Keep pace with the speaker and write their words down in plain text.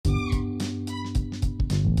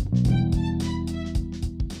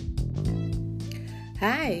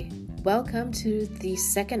Hi, welcome to the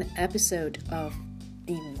second episode of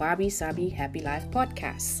the Wabi Sabi Happy Life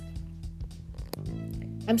podcast.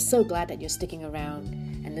 I'm so glad that you're sticking around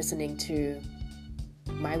and listening to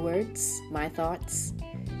my words, my thoughts.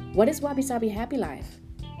 What is Wabi Sabi Happy Life?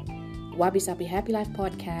 Wabi Sabi Happy Life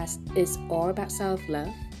podcast is all about self-love,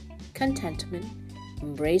 contentment,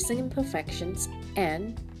 embracing imperfections,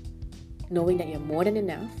 and knowing that you're more than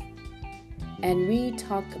enough. And we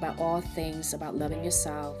talk about all things about loving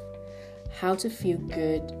yourself, how to feel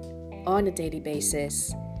good on a daily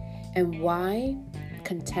basis, and why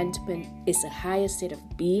contentment is a higher state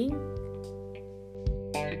of being.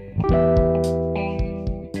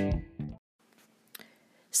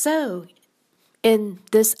 So, in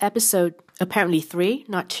this episode, apparently 3,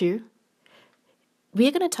 not 2,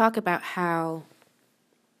 we're going to talk about how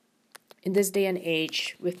in this day and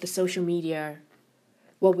age with the social media,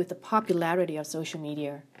 with the popularity of social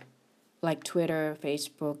media, like Twitter,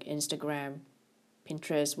 Facebook, Instagram,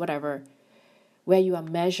 Pinterest, whatever, where you are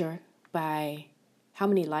measured by how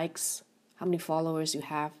many likes, how many followers you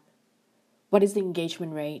have, what is the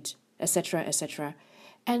engagement rate, etc., etc.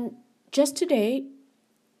 And just today,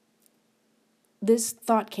 this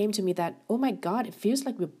thought came to me that, oh my God, it feels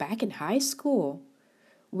like we're back in high school,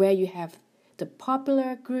 where you have the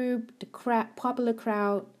popular group, the popular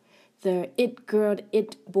crowd, the it girl,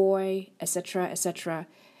 it boy, etc., etc.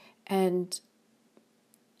 And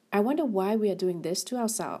I wonder why we are doing this to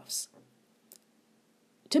ourselves.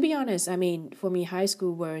 To be honest, for me, high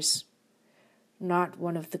school was not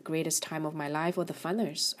one of the greatest time of my life or the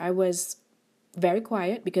funnest. I was very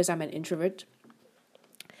quiet because I'm an introvert.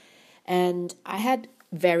 And I had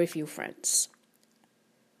very few friends.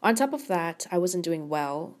 On top of that, I wasn't doing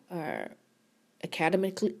well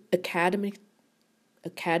academically, I can't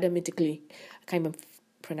even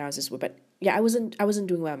pronounce this word, but yeah, I wasn't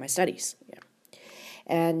doing well in my studies. Yeah,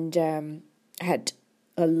 and I had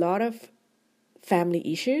a lot of family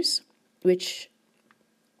issues, which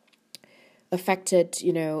affected,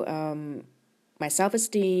 my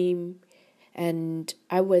self-esteem, and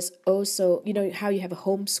I was also, how you have a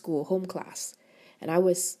home class, and I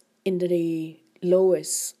was in the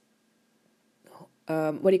lowest.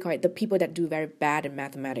 The people that do very bad in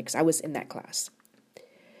mathematics. I was in that class.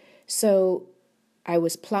 So I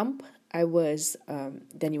was plump.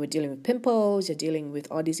 Then you were dealing with pimples, you're dealing with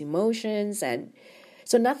all these emotions. And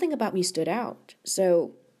so nothing about me stood out.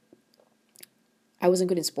 So I wasn't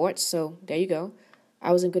good in sports. So there you go.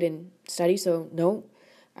 I wasn't good in study. So no,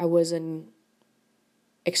 I wasn't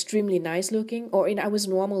extremely nice looking, I was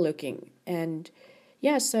normal looking. And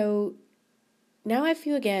yeah, so now I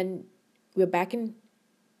feel again, we're back in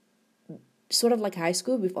sort of like high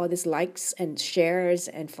school with all these likes and shares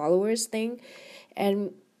and followers thing.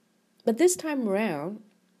 But this time around,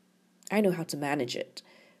 I know how to manage it.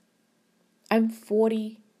 I'm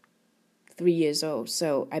 43 years old,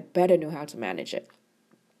 so I better know how to manage it.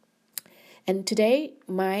 And today,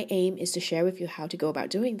 my aim is to share with you how to go about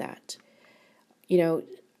doing that.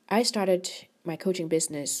 I started my coaching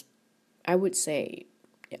business, I would say,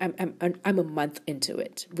 I'm a month into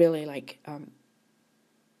it, really,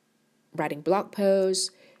 writing blog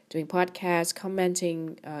posts, doing podcasts,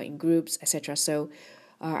 commenting in groups, etc. So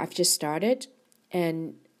I've just started,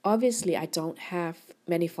 and obviously I don't have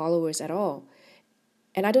many followers at all,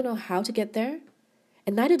 and I don't know how to get there,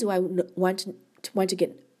 and neither do I want to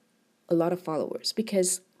get a lot of followers,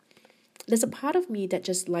 because there's a part of me that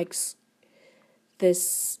just likes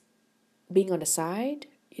this being on the side,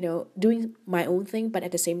 doing my own thing, but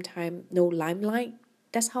at the same time, no limelight.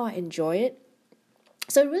 That's how I enjoy it.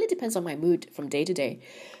 So it really depends on my mood from day to day,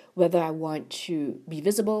 whether I want to be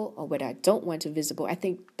visible or whether I don't want to be visible. I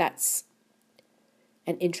think that's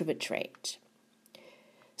an introvert trait.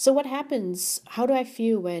 So what happens? How do I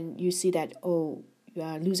feel when you see that, you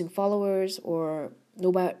are losing followers, or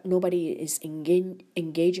nobody is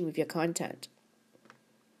engaging with your content?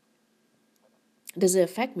 Does it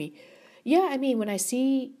affect me? Yeah, when I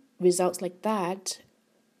see results like that,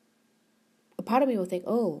 a part of me will think,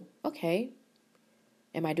 oh, okay,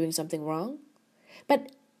 am I doing something wrong?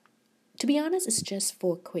 But to be honest, it's just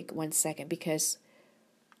for a quick 1 second, because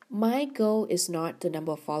my goal is not the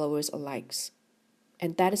number of followers or likes.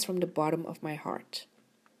 And that is from the bottom of my heart.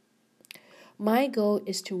 My goal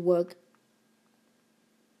is to work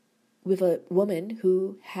with a woman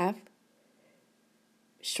who have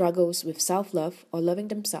struggles with self-love or loving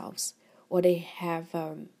themselves, or they have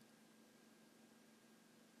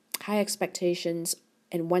high expectations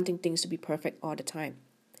and wanting things to be perfect all the time.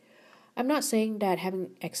 I'm not saying that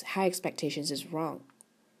having high expectations is wrong.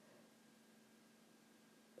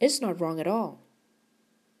 It's not wrong at all.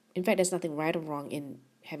 In fact, there's nothing right or wrong in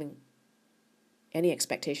having any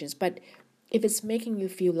expectations. But if it's making you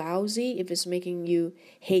feel lousy, if it's making you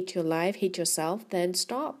hate your life, hate yourself, then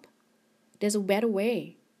stop. There's a better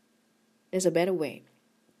way. There's a better way.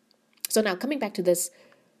 So now coming back to this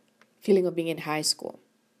feeling of being in high school.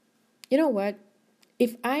 You know what?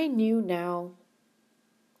 If I knew now,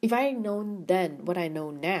 if I had known then what I know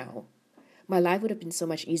now, my life would have been so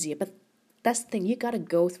much easier. But that's the thing, you got to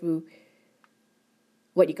go through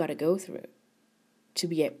what you got to go through to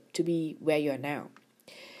be where you are now.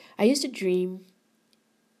 I used to dream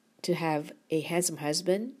to have a handsome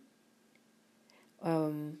husband,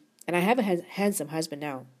 and I have a handsome husband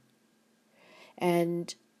now.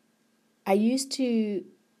 And I used to,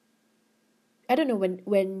 I don't know,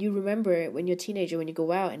 when you remember when you're a teenager, when you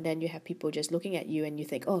go out and then you have people just looking at you and you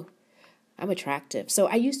think, oh, I'm attractive. So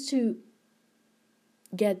I used to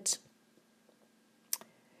get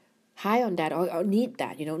high on that or need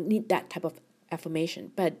that, need that type of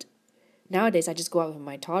affirmation. But nowadays I just go out with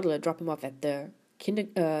my toddler, drop him off at the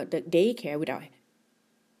daycare without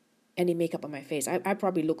any makeup on my face. I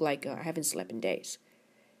probably look like I haven't slept in days.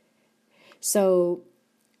 So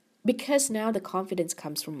because now the confidence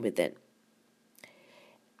comes from within.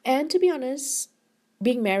 And to be honest,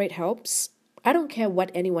 being married helps. I don't care what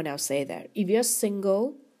anyone else say there. If you're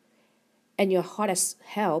single and you're hot as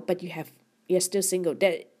hell, but you're still single,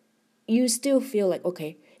 that you still feel like,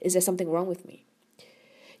 okay, is there something wrong with me?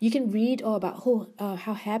 You can read all about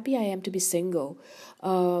how happy I am to be single.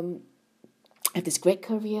 I have this great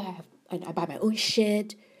career. And I buy my own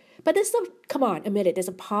shit. But come on, admit it. There's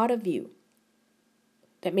a part of you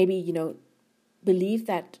that maybe, believe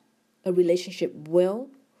that a relationship will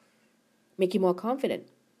make you more confident.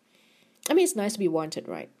 I mean, it's nice to be wanted,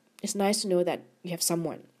 right? It's nice to know that you have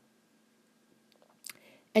someone.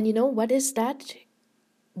 And what is that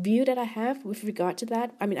view that I have with regard to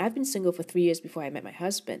that? I mean, I've been single for 3 years before I met my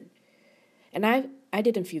husband. And I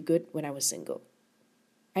didn't feel good when I was single.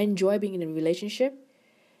 I enjoy being in a relationship.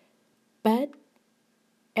 But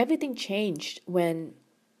everything changed when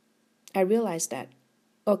I realized that,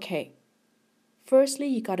 okay, firstly,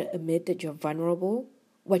 you got to admit that you're vulnerable,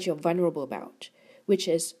 what you're vulnerable about, which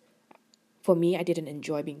is, for me, I didn't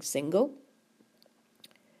enjoy being single.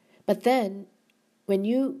 But then when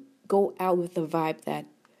you go out with the vibe that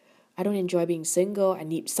I don't enjoy being single, I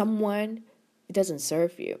need someone, it doesn't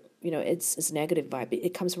serve you. It's a negative vibe.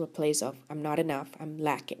 It comes from a place of I'm not enough, I'm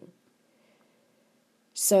lacking.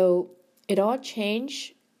 So it all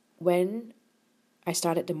changed when I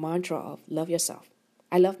started the mantra of love yourself.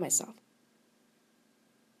 I love myself.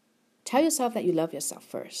 Tell yourself that you love yourself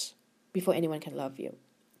first before anyone can love you.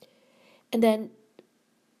 And then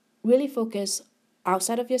really focus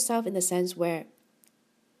outside of yourself in the sense where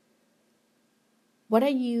what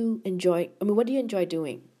do you enjoy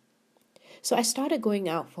doing? So I started going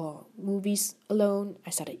out for movies alone. I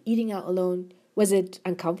started eating out alone. Was it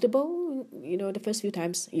uncomfortable? The first few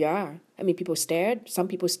times, yeah. I mean, people stared. Some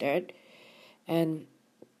people stared. And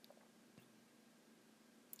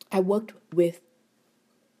I worked with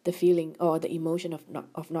the feeling or the emotion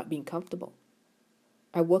of not being comfortable.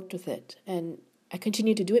 I worked with it. And I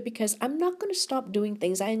continue to do it because I'm not going to stop doing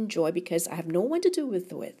things I enjoy because I have no one to do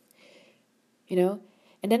it with.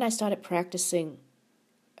 And then I started practicing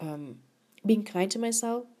being kind to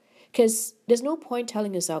myself. Because there's no point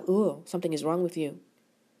telling yourself, oh, something is wrong with you,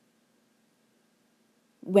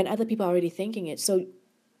 when other people are already thinking it. So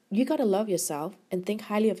you got to love yourself and think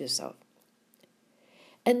highly of yourself.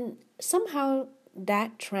 And somehow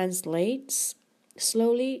that translates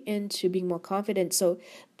slowly into being more confident. So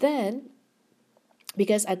then,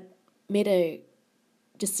 because I made a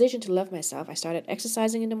decision to love myself, I started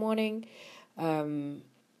exercising in the morning, and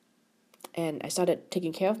I started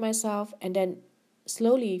taking care of myself, and then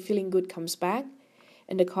slowly feeling good comes back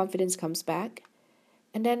and the confidence comes back.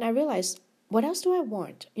 And then I realized, what else do I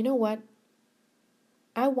want? You know what?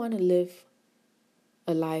 I want to live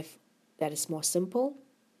a life that is more simple,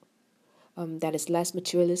 that is less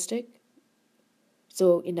materialistic.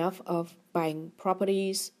 So enough of buying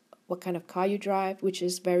properties, what kind of car you drive, which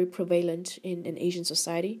is very prevalent in Asian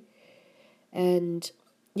society. And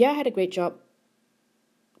yeah, I had a great job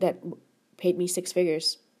that paid me 6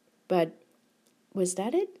 figures, but was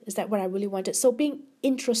that it? Is that what I really wanted? So being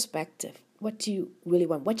introspective, what do you really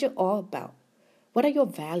want? What you're all about? What are your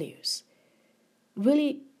values?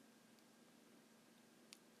 Really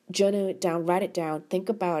journal it down, write it down, think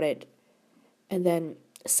about it, and then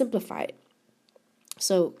simplify it.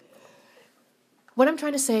 So what I'm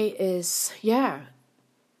trying to say is, yeah,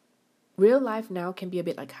 real life now can be a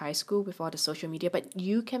bit like high school with all the social media, but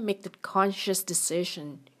you can make the conscious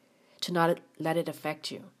decision to not let it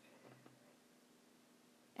affect you.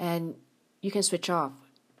 and you can switch off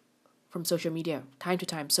from social media time to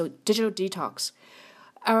time. So digital detox.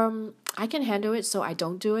 I can handle it, so I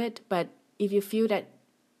don't do it. But if you feel that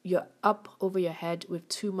you're up over your head with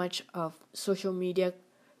too much of social media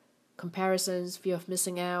comparisons, fear of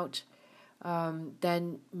missing out,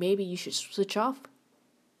 then maybe you should switch off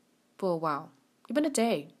for a while, even a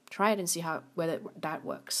day. Try it and see whether that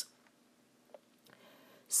works.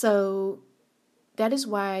 So that is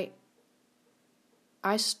why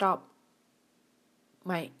I stopped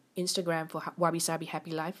my Instagram for Wabi Sabi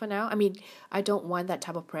Happy Life for now. I mean, I don't want that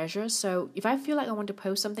type of pressure. So if I feel like I want to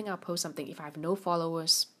post something, I'll post something. If I have no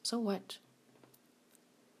followers, so what?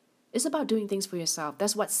 It's about doing things for yourself.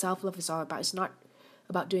 That's what self-love is all about. It's not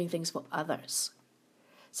about doing things for others.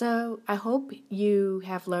 So I hope you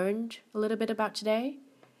have learned a little bit about today.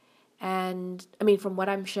 And I mean, from what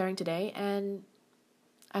I'm sharing today. And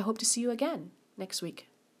I hope to see you again next week.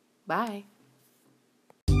 Bye.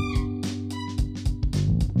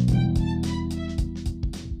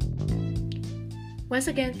 Once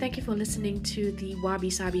again, thank you for listening to the Wabi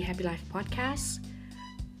Sabi Happy Life podcast.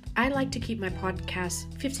 I like to keep my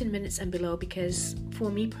podcast 15 minutes and below because for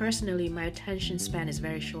me personally, my attention span is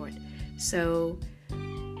very short. So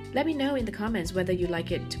let me know in the comments whether you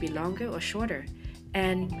like it to be longer or shorter.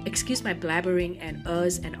 And excuse my blabbering and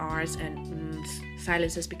uhs and ahs and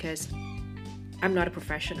silences because I'm not a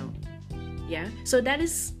professional. Yeah? So that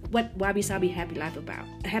is what Wabi Sabi Happy Life about.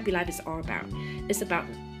 A happy life is all about. It's about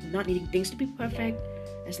not needing things to be perfect.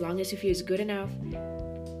 As long as you feel it's good enough,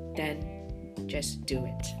 then just do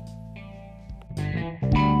it.